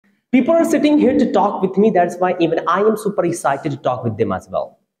People are sitting here to talk with me. That's why even I am super excited to talk with them as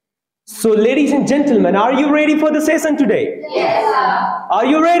well. So, ladies and gentlemen, are you ready for the session today? Yes, sir. Are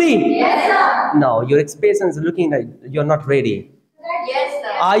you ready? Yes, sir. No, your expression is looking like you're not ready. Yes,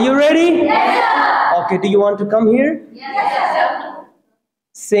 sir. Are you ready? Yes, sir. Okay, do you want to come here? Yes, sir.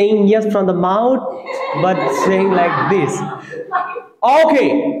 Saying yes from the mouth, but saying like this.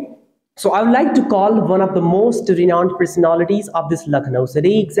 Okay. So I would like to call one of the most renowned personalities of this Lucknow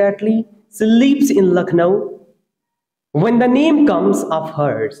city exactly. She lives in Lucknow. When the name comes of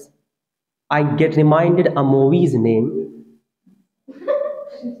hers, I get reminded a movie's name.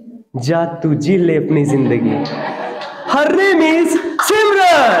 Ja tu ji le apni zindagi. Her name is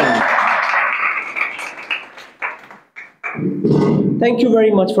Simran. Thank you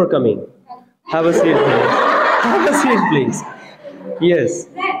very much for coming. Have a seat, please. Have a seat, please. Yes.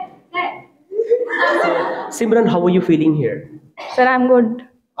 Simran, how are you feeling here? Sir, I'm good.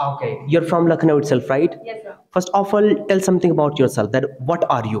 Okay. You're from Lucknow itself, right? Yes, sir. First of all, tell something about yourself. That what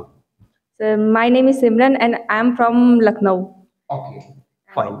are you? Sir, my name is Simran and I'm from Lucknow. Okay.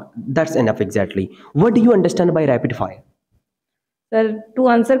 Fine. That's enough exactly. What do you understand by rapid fire? Sir, to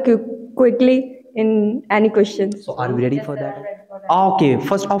answer quickly in any questions. So are we ready for that? Okay.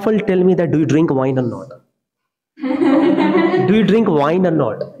 First of all, tell me that do you drink wine or not? Do you drink wine or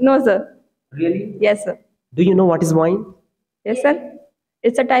not? No, sir. Really? Yes, sir. Do you know what is wine? Yes, sir.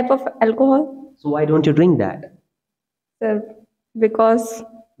 It's a type of alcohol. So why don't you drink that? Sir, because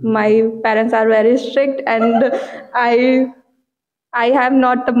my parents are very strict and I have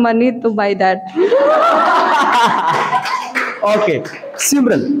not money to buy that. Okay.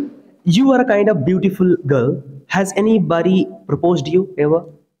 Simran, you are a kind of beautiful girl. Has anybody proposed you ever?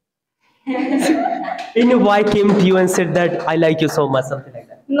 Any boy came to you and said that I like you so much, something like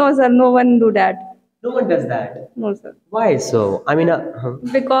that? No, sir. No one do that. No one does that. No, sir. Why so? I mean,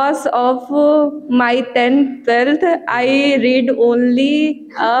 Because of my 10th, 12th, I read only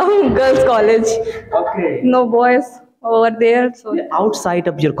girls' college. okay. No boys over there. So Outside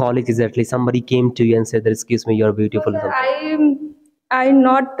of your college, exactly, somebody came to you and said that, excuse me, you're beautiful. I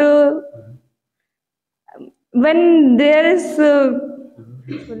not when there is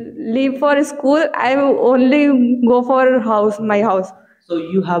leave for school, I only go for my house. So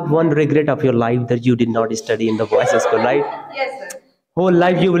you have one regret of your life that you did not study in the boys' school, right? Yes, sir. Whole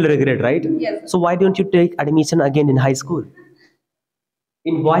life you will regret, right? Yes. So why don't you take admission again in high school?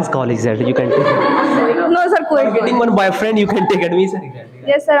 In boys' college, exactly, you can take. No, sir. By getting one boyfriend, you can take admission. Exactly.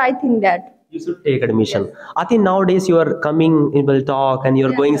 Yes, sir. I think that. You should take admission. I think nowadays you are coming in will talk and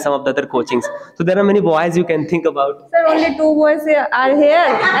you're going some of the other coachings. So there are many boys you can think about. Sir, only 2 boys are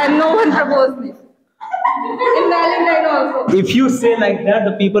here and no one proposed me. In Valentine also. If you say like that,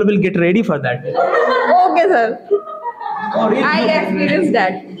 the people will get ready for that. Okay, sir. Or if I experienced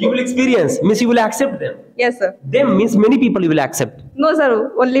that. you will experience, means you will accept them. Yes, sir. Them means many people you will accept. No,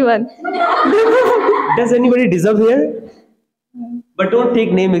 sir. Only one. Does anybody deserve here? But don't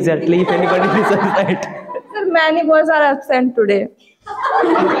take name exactly if anybody deserves that. Sir, many boys are absent today.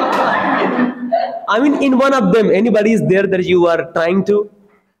 I mean, in one of them, anybody is there that you are trying to?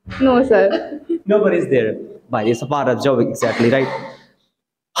 No, sir. Nobody is there. But it's a part of job exactly, right?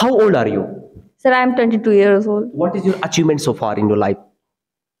 How old are you? Sir, I am 22 years old. What is your achievement so far in your life?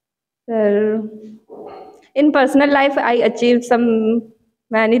 Sir, in personal life, I achieved some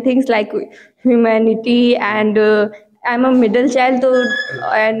many things like humanity and I'm a middle child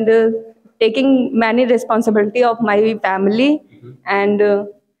and taking many responsibility of my family and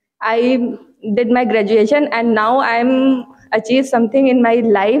I did my graduation and now I'm achieved something in my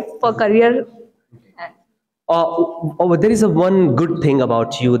life for career. There is a one good thing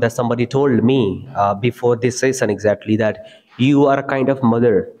about you that somebody told me before this session exactly that you are a kind of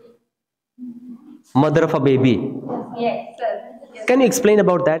mother of a baby. Yes, sir. Can you explain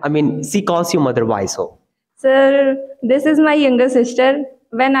about that? I mean, she calls you mother. Why so? Sir, this is my younger sister.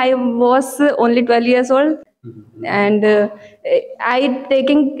 When I was only 12 years old, and I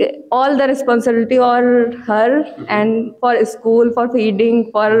taking all the responsibility for her and for school, for feeding,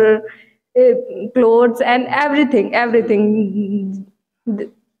 for clothes and everything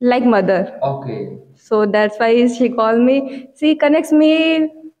like mother. Okay. So that's why she calls me. She connects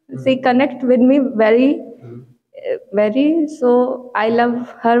with me very. So I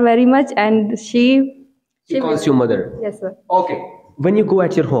love her very much, and she calls you mother. Yes, sir. Okay. When you go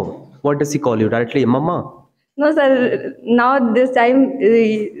at your home, what does she call you directly? Mama. No, sir. Now this time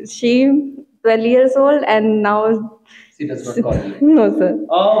she 12 years old, and now She does not call you. no, sir.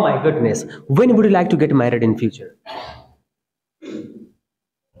 Oh my goodness. When would you like to get married in future?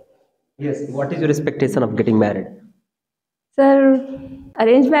 Yes. What is your expectation of getting married? Sir,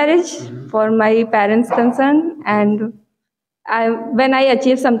 arranged marriage for my parents' concern, and when I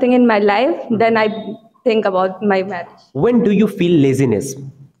achieve something in my life, then I think about my marriage. When do you feel laziness?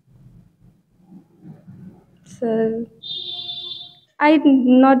 So I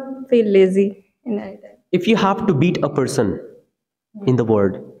not feel lazy in any time. If you have to beat a person in the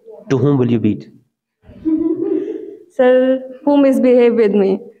world, to whom will you beat? Sir, who misbehave with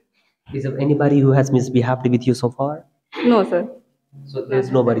me? Is there anybody who has misbehaved with you so far? No, sir. So there's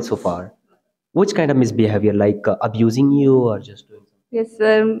nobody so far. Which kind of misbehavior, like abusing you or just doing something? Yes,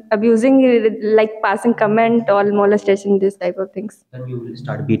 sir. Abusing, like passing comment or molestation, this type of things. Then you will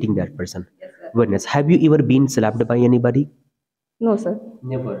start beating that person. Goodness, have you ever been slapped by anybody? No, sir.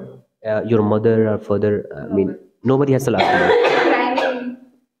 Never. Your mother or father? I mean, nobody has slapped you.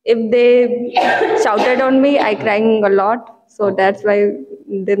 If they shouted on me, I crying a lot. So that's why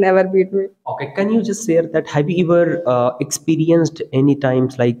they never beat me. Okay, can you just share that? Have you ever experienced any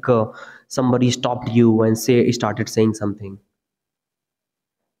times like somebody stopped you and started saying something?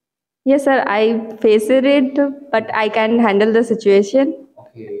 Yes, sir. I face it, but I can handle the situation.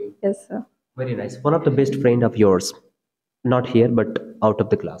 Okay. Yes, sir. Very nice. One of the best friend of yours, not here but out of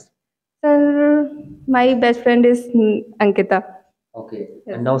the class. Sir, my best friend is Ankita. Okay.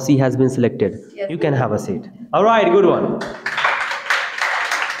 And now she has been selected. You can have a seat. All right, good one.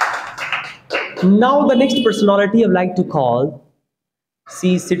 Now the next personality I'd like to call.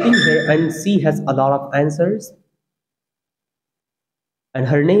 She's sitting here and she has a lot of answers. And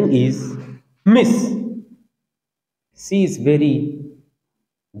her name is Miss. She is very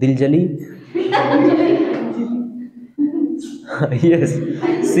diljali. Yes,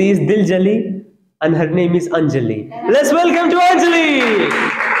 she is diljali and her name is Anjali. Let's welcome to Anjali.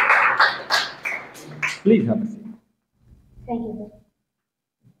 Please have a seat. Thank you.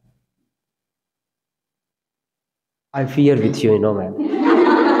 I fear with you, ma'am.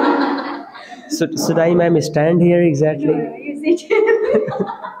 So, should I, ma'am, stand here exactly? You sit.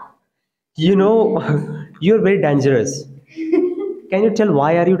 You're very dangerous. Can you tell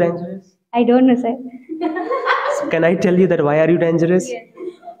why are you dangerous? I don't know, sir. So can I tell you that why are you dangerous? Yes.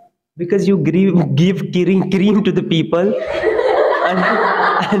 Because you give cream to the people,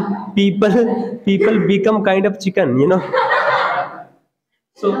 and people become kind of chicken.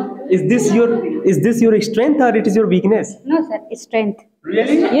 So is this your strength or it is your weakness? No, sir. It's strength.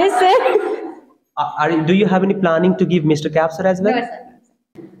 Really? Yes, sir. Do you have any planning to give Mr. Capsar as well? No, sir.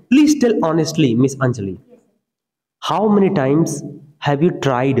 Please tell honestly, Miss Anjali, how many times have you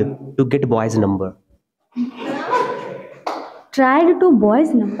tried to get boy's number? Tried to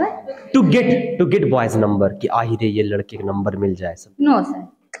boy's number? To get boy's number कि आहिरे ये लड़के का number मिल जाए सब. No, sir.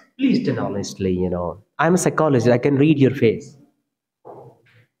 Please tell honestly, I'm a psychologist. I can read your face.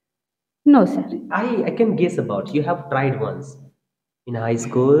 No, sir. I can guess about. You have tried once in high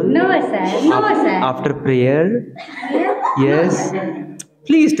school. No, sir. No, sir. After prayer. Yes.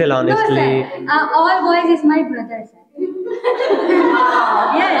 Please tell No, honestly. sir. All boys is my brother, sir.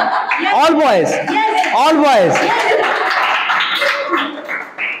 Yes. Yes. All boys. Yes. All boys.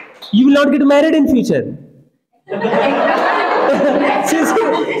 You will not get married in future.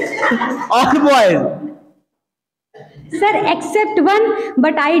 All boys. Sir, except one,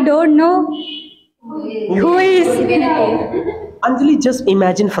 but I don't know who is Anjali, just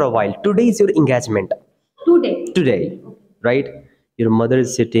imagine for a while. Today is your engagement. today. Today, right? Your mother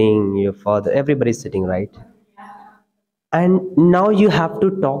is sitting, your father, everybody is sitting, right? And now you have to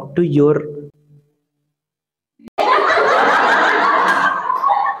talk to your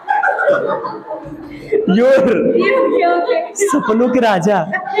सपनों के राजा.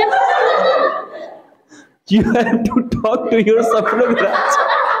 You have to talk to your सपनों के राजा.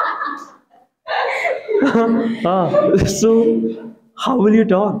 So how will you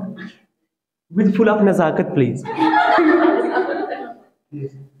talk? With full of nazakat, please.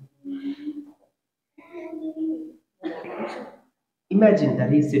 Imagine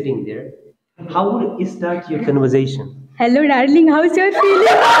that he's sitting there. How would you start your conversation? Hello, darling. How's your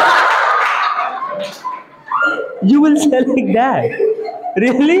feeling? You will say like that.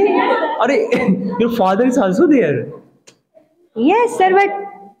 Really? Your father is also there. Yes, sir. But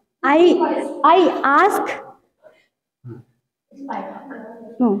I ask.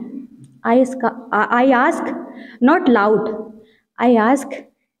 No, I ask not loud. I ask.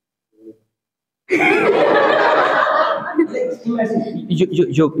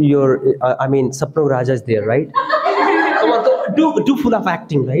 I mean, Sapno Raja is there, right? Come on, do full of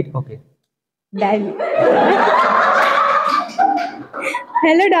acting, right? Okay. Dad.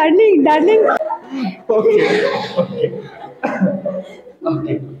 Hello, darling. Okay.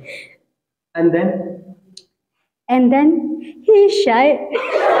 Okay. And then? And then he's shy.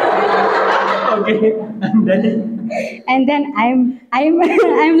 Okay. And then And then I'm I'm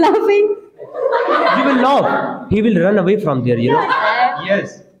laughing. you will laugh. He will run away from there, you know.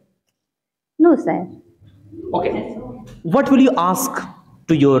 Yes. No, sir. Okay. What will you ask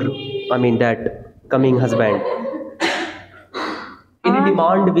to your, I mean, that coming husband? Any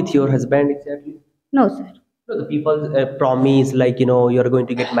demand with your husband exactly? No, sir. No, the people promise, like, you're going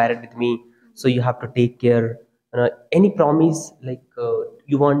to get married with me, so you have to take care. Any promise, like,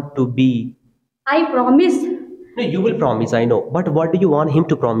 you want to be. I promise. No, you will promise, I know. But what do you want him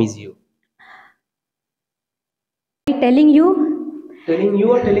to promise you? Telling you. Telling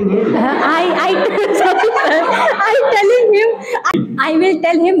you or telling him? I sorry, sir. I telling him. I will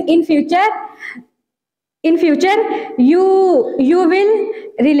tell him in future. In future, you will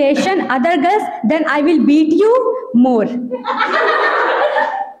relation other girls. Then I will beat you more.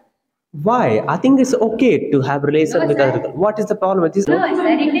 Why? I think it's okay to have relation with other girl. What is the problem with this? No, sir.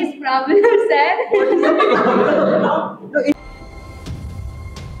 It is problem, sir.